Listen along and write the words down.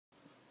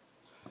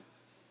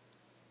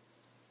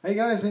Hey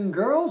guys and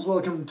girls,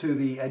 welcome to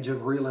the edge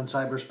of real and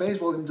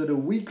cyberspace. Welcome to the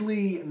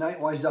weekly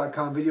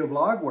Knightwise.com video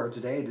blog, where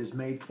today it is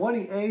May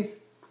 28th,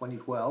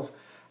 2012.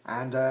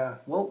 And,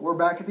 well, we're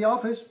back at the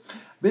office.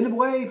 Been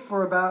away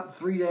for about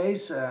 3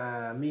 days.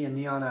 Me and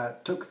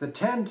Niana took the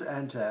tent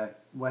and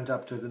went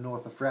up to the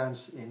north of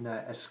France in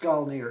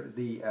Escale, near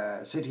the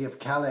city of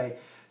Calais,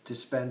 to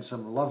spend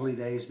some lovely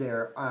days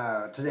there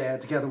today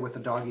together with the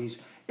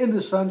doggies in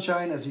the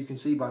sunshine, as you can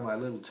see by my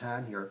little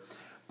tan here.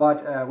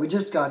 But we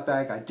just got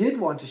back. I did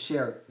want to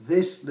share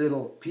this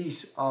little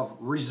piece of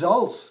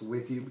results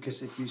with you,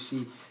 because if you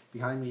see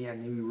behind me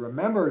and you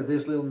remember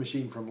this little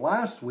machine from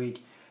last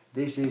week,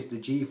 this is the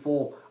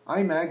G4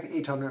 iMac,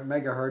 800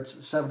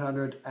 megahertz,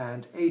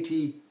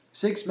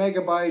 786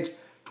 megabyte,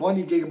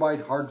 20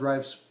 gigabyte hard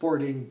drive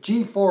sporting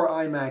G4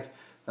 iMac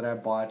that I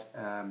bought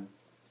a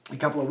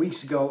couple of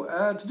weeks ago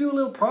to do a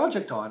little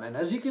project on. And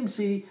as you can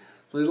see,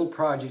 the little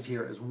project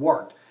here has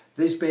worked.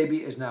 This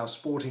baby is now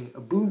sporting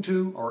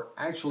Ubuntu, or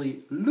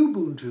actually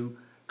Lubuntu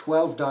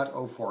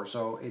 12.04.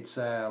 So it's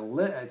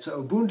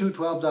Ubuntu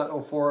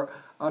 12.04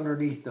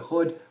 underneath the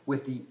hood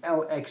with the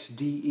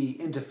LXDE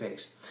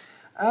interface.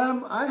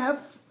 I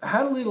have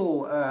had a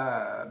little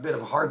bit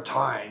of a hard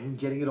time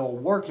getting it all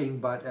working,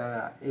 but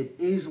it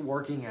is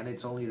working, and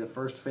it's only the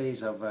first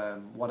phase of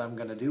what I'm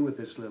going to do with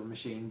this little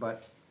machine.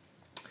 But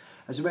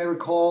as you may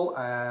recall,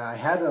 I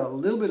had a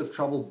little bit of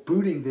trouble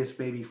booting this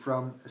baby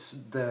from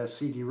the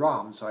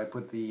CD-ROM, so I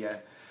put the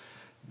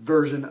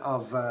version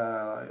of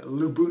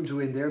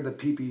Lubuntu in there, the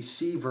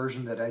PPC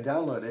version that I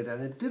downloaded,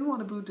 and it didn't want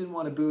to boot.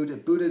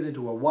 It booted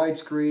into a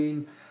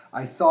widescreen.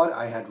 I thought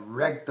I had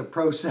wrecked the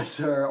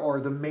processor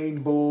or the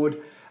main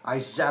board. I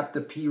zapped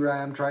the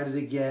PRAM, tried it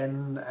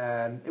again,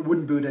 and it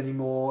wouldn't boot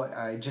anymore.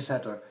 I just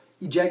had to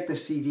eject the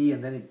CD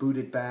and then it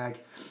booted back.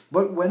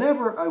 But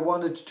whenever I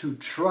wanted to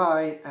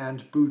try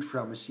and boot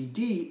from a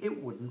CD,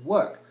 it wouldn't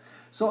work.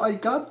 So I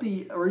got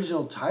the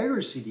original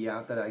Tiger CD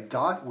out that I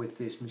got with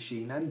this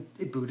machine, and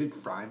it booted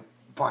fine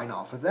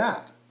off of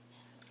that.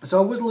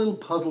 So I was a little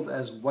puzzled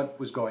as what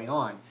was going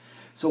on.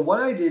 So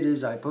what I did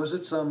is I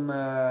posted some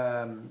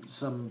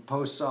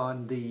posts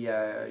on the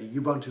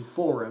Ubuntu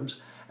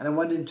forums, and I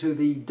went into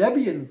the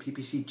Debian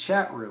PPC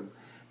chat room.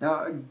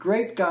 Now, a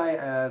great guy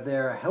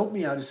there helped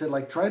me out. He said,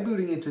 like, try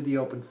booting into the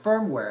open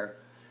firmware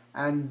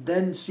and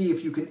then see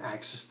if you can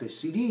access this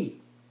CD.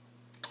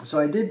 So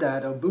I did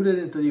that. I booted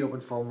into the open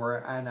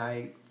firmware, and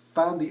I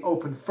found the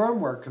open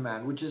firmware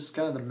command, which is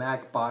kind of the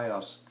Mac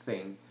BIOS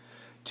thing,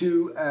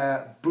 to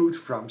boot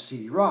from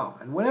CD-ROM.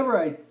 And whenever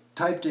I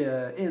typed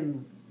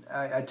in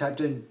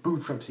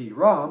boot from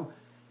CD-ROM,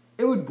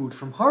 it would boot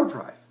from hard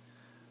drive.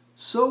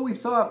 So we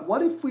thought,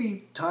 what if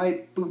we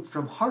type boot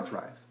from hard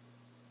drive?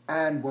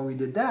 And when we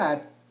did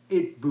that,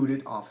 it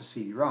booted off a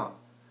CD-ROM.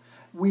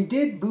 We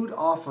did boot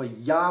off a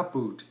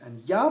Yaboot,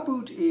 and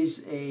Yaboot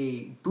is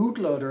a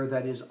bootloader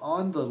that is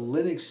on the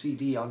Linux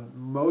CD, on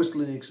most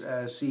Linux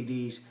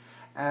CDs,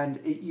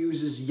 and it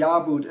uses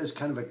Yaboot as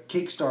kind of a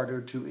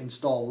Kickstarter to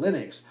install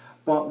Linux.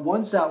 But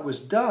once that was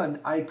done,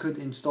 I could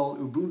install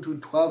Ubuntu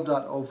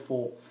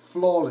 12.04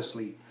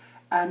 flawlessly,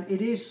 and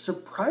it is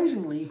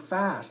surprisingly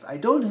fast. I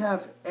don't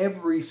have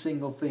every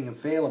single thing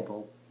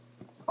available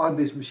on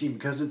this machine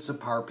because it's a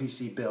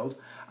PowerPC build.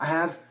 I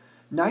have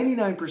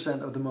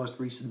 99% of the most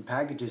recent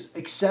packages,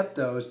 except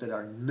those that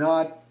are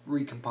not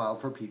recompiled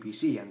for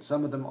PPC, and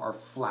some of them are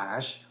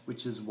Flash,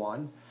 which is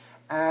one.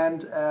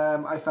 And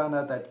I found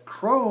out that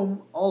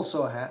Chrome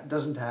also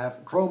doesn't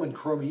have, Chrome and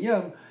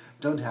Chromium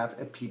don't have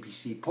a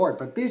PPC port,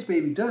 but this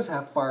baby does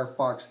have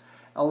Firefox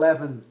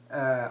 11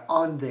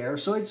 on there,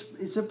 so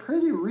it's a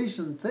pretty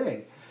recent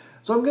thing.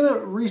 So I'm going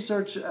to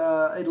research it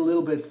a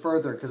little bit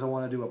further, because I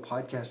want to do a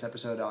podcast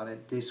episode on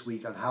it this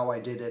week on how I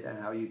did it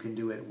and how you can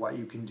do it, what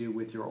you can do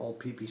with your old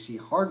PPC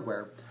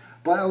hardware.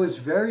 But I was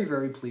very,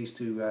 very pleased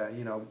to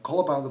call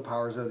upon the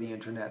powers of the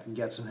internet and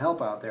get some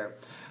help out there.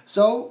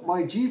 So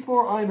my G4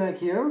 iMac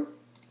here,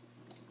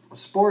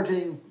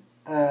 sporting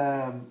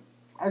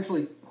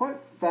actually quite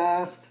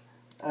fast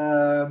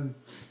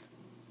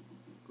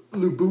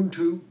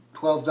Lubuntu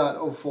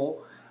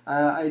 12.04.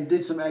 I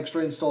did some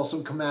extra install,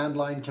 some command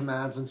line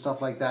commands and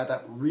stuff like that.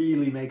 That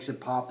really makes it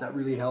pop. That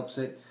really helps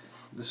it.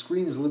 The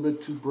screen is a little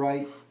bit too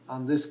bright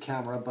on this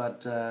camera,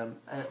 but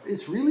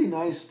it's really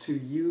nice to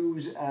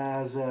use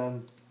as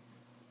a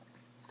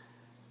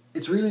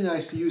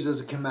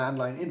command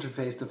line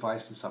interface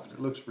device and stuff. It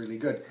looks really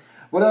good.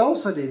 What I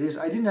also did is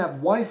I didn't have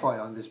Wi-Fi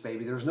on this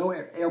baby. There was no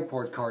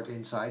airport card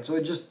inside, so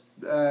I just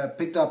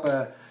picked up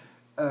a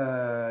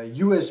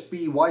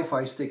USB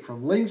Wi-Fi stick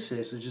from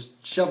Linksys and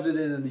just shoved it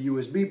in the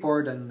USB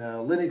port, and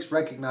Linux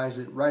recognized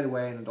it right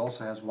away, and it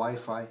also has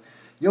Wi-Fi.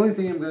 The only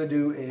thing I'm going to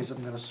do is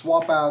I'm going to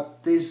swap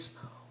out this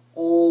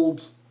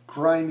old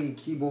grimy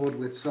keyboard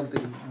with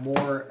something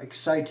more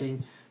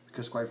exciting,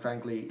 because quite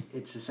frankly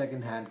it's a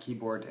second-hand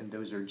keyboard and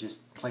those are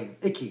just plain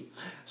icky.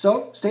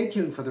 So stay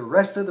tuned for the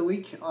rest of the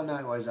week on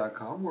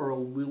Knightwise.com, where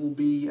we'll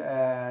be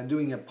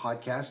doing a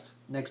podcast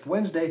next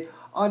Wednesday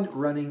on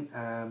running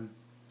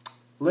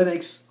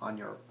Linux on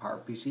your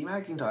PowerPC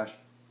Macintosh.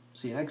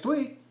 See you next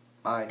week.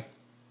 Bye.